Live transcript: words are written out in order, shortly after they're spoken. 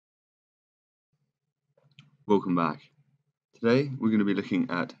Welcome back. Today we're going to be looking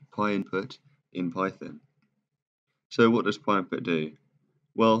at pynput in Python. So what does pynput do?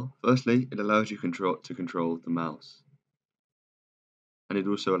 Well, firstly, it allows you to control the mouse, and it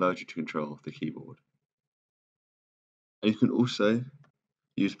also allows you to control the keyboard. And you can also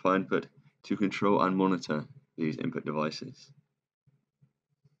use pynput to control and monitor these input devices.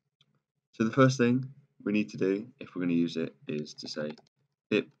 So the first thing we need to do if we're going to use it is to say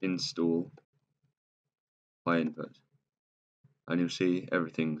pip install pynput, and you'll see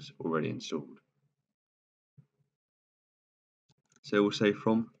everything's already installed. So we'll say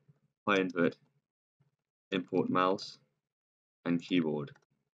from pynput import mouse and keyboard,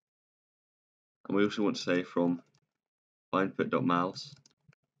 and we also want to say from pynput.mouse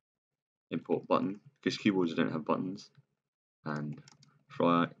import button, because keyboards don't have buttons, and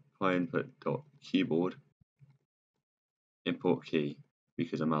pynput.keyboard import key,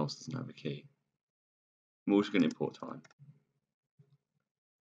 because a mouse doesn't have a key. I'm also going to import time.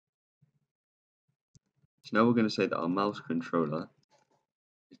 So now we're going to say that our mouse controller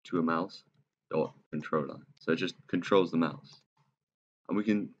is to a mouse dot controller, so it just controls the mouse, and we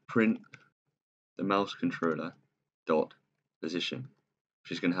can print the mouse controller dot position,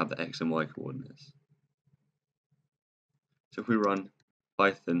 which is going to have the x and y coordinates. So if we run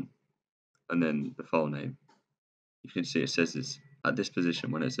Python and then the file name, you can see it says it's at this position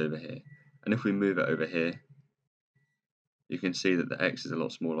when it's over here. And if we move it over here, you can see that the x is a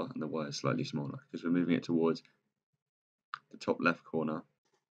lot smaller and the y is slightly smaller because we're moving it towards the top left corner,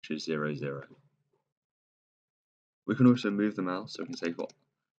 which is 0, 0. We can also move the mouse, so we can say for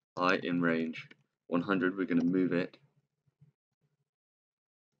I in range 100, we're going to move it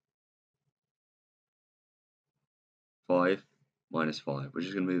 5 minus 5, which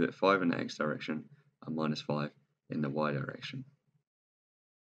is going to move it 5 in the x direction and minus 5 in the y direction.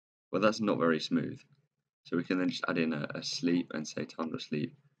 Well, that's not very smooth. So we can then just add in a sleep and say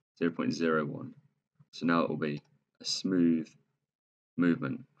time.sleep 0.01. So now it will be a smooth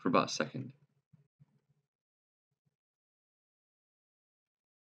movement for about a second.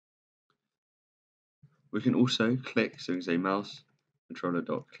 We can also click, so we can say mouse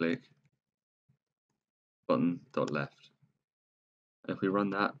controller.click button.left. And if we run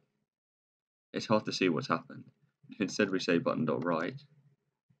that, it's hard to see what's happened. If instead we say button.right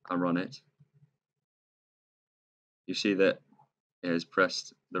and run it, you see that it has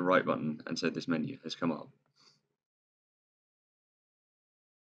pressed the right button, and so this menu has come up.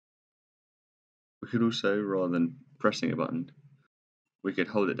 We could also, rather than pressing a button, we could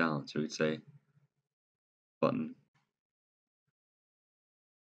hold it down, so we'd say button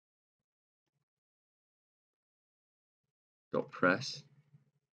dot press,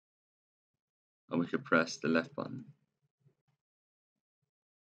 and we could press the left button.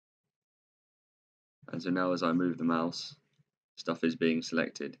 And so now as I move the mouse, stuff is being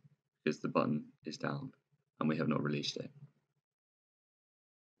selected because the button is down and we have not released it.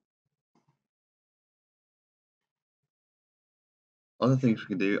 Other things we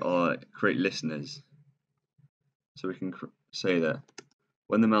can do are create listeners. So we can say that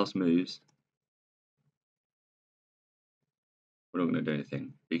when the mouse moves, we're not going to do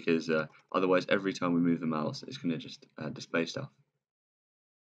anything because otherwise every time we move the mouse it's going to just display stuff.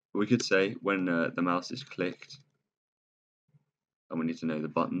 But we could say when the mouse is clicked, and we need to know the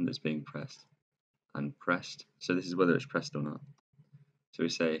button that's being pressed and pressed, so this is whether it's pressed or not. So we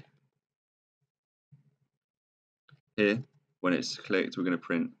say here when it's clicked we're going to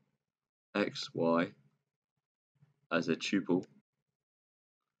print x, y as a tuple,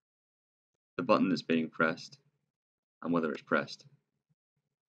 the button that's being pressed and whether it's pressed.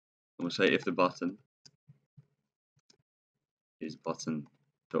 And we'll say if the button is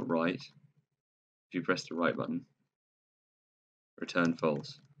button.right, if you press the right button, return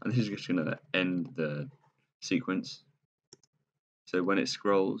false. And this is just going to end the sequence. So when it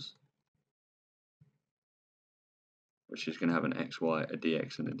scrolls, which is going to have an xy, a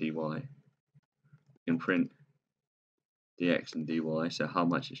dx and a dy, we can print dx and dy, so how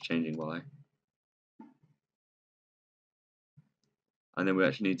much it's changing by. And then we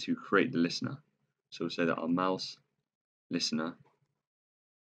actually need to create the listener. So we'll say that our mouse listener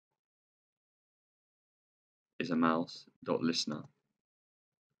is a mouse.listener.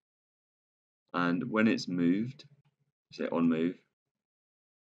 And when it's moved, say on move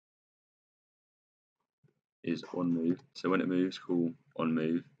is on move. So when it moves, call on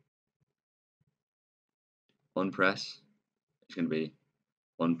move. On press is going to be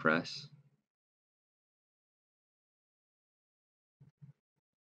on press.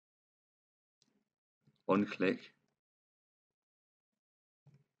 On click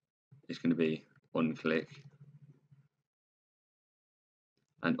is going to be on click.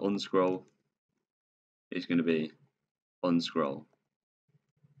 and on scroll is going to be on scroll.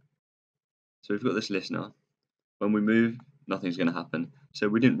 So we've got this listener. When we move, nothing's going to happen. So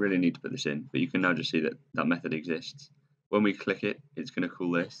we didn't really need to put this in, but you can now just see that that method exists. When we click it, it's going to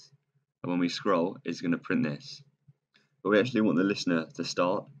call this, and when we scroll, it's going to print this. But we actually want the listener to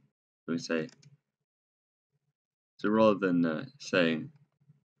start. We say, so rather than saying,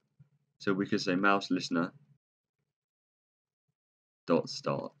 so we could say mouse listener dot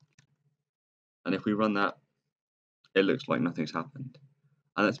start, and if we run that, it looks like nothing's happened,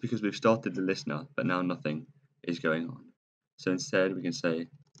 and that's because we've started the listener, but now nothing is going on. So instead, we can say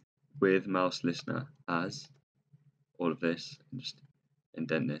with mouse listener as all of this, and just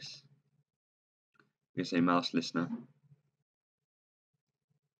indent this. We can say mouse listener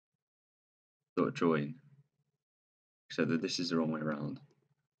dot join, so that this is the wrong way around.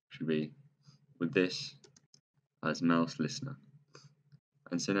 It should be with this as mouse listener,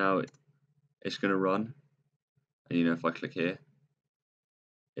 and so now it's going to run. And if I click here,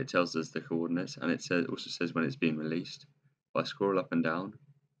 it tells us the coordinates, and it also says when it's being released. If I scroll up and down,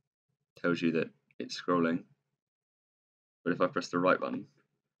 it tells you that it's scrolling. But if I press the right button,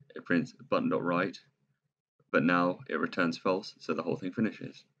 it prints button.right, but now it returns false, so the whole thing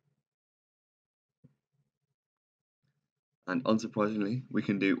finishes. And unsurprisingly, we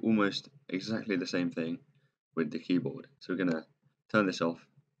can do almost exactly the same thing with the keyboard. So we're going to turn this off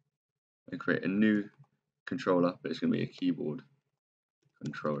and create a new controller, but it's going to be a keyboard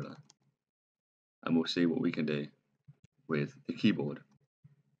controller. And we'll see what we can do with the keyboard.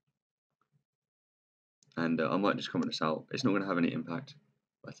 And I might just comment this out. It's not going to have any impact,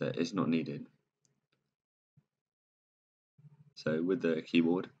 but it's not needed. So with the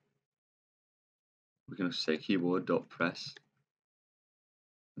keyboard, we can also say keyboard.press,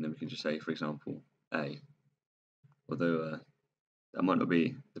 and then we can just say, for example, A. Although that might not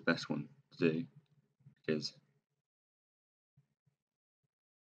be the best one to do, because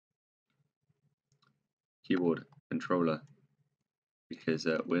keyboard controller, because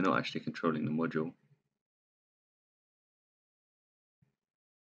we're not actually controlling the module.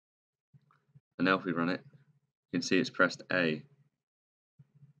 And now if we run it, you can see it's pressed A.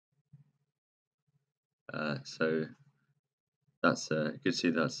 So that's good to see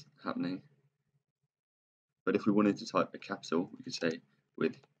that's happening. But if we wanted to type a capital, we could say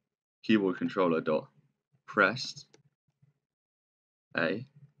with keyboard controller dot pressed A.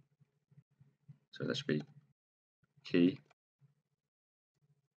 So that should be key.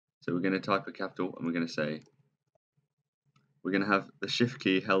 So we're going to type a capital, and we're going to say, we're going to have the shift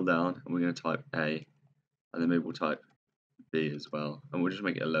key held down, and we're going to type A, and then maybe we'll type B as well, and we'll just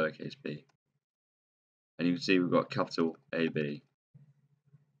make it a lowercase b. And you can see we've got capital AB.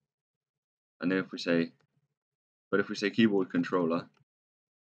 And then if we say, keyboard controller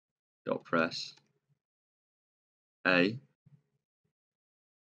dot press A,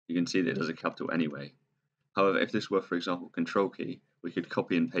 you can see that it does a capital anyway. However, if this were, for example, control key, we could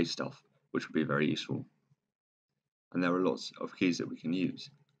copy and paste stuff, which would be very useful. And there are lots of keys that we can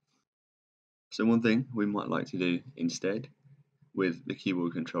use. So one thing we might like to do instead with the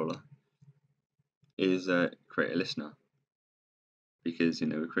keyboard controller is create a listener, because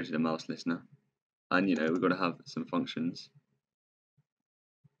we created a mouse listener, and we've got to have some functions.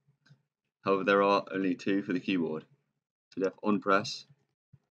 However, there are only two for the keyboard. So we have on press,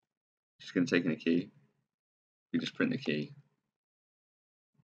 just going to take in a key. We just print the key,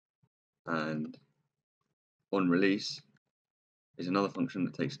 and on release is another function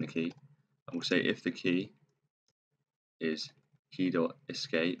that takes in a key, and we'll say if the key is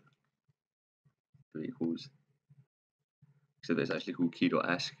key.escape equals, so that's actually called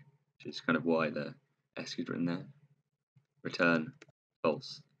key.esc, which is kind of why the esc is written there, return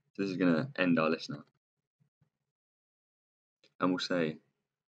false. So this is going to end our listener, and we'll say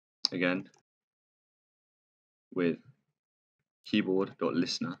again with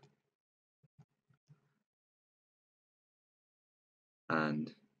keyboard.listener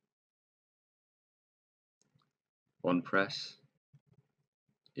and on press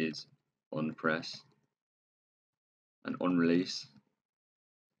is on press, and on release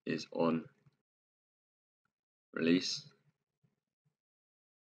is on release.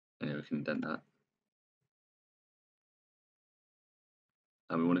 And we can indent that.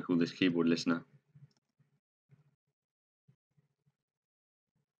 And we want to call this keyboard listener.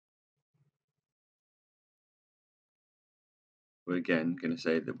 We're again going to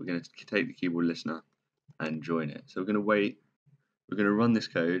say that we're going to take the keyboard listener and join it. So we're going to wait. We're going to run this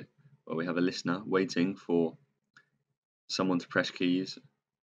code where we have a listener waiting for someone to press keys,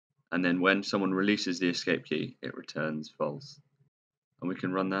 and then when someone releases the escape key, it returns false. and we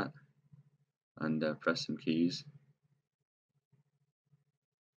can run that and press some keys.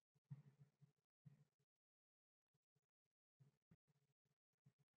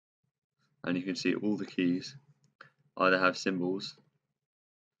 And you can see all the keys either have symbols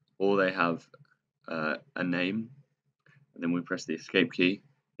or they have a name, and then we press the escape key,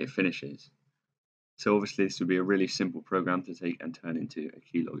 it finishes. So obviously this would be a really simple program to take and turn into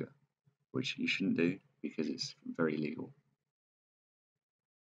a keylogger, which you shouldn't do because it's very illegal.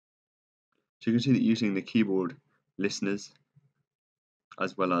 So you can see that using the keyboard listeners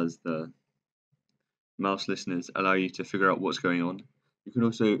as well as the mouse listeners allow you to figure out what's going on. You can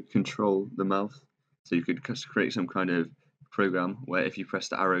also control the mouse, so you could create some kind of program where if you press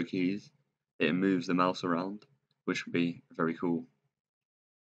the arrow keys, it moves the mouse around, which would be very cool.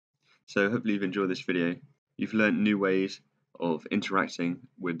 So hopefully you've enjoyed this video. You've learned new ways of interacting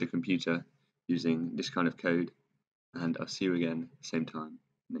with the computer using this kind of code, and I'll see you again same time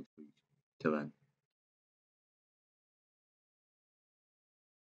next week. Till then.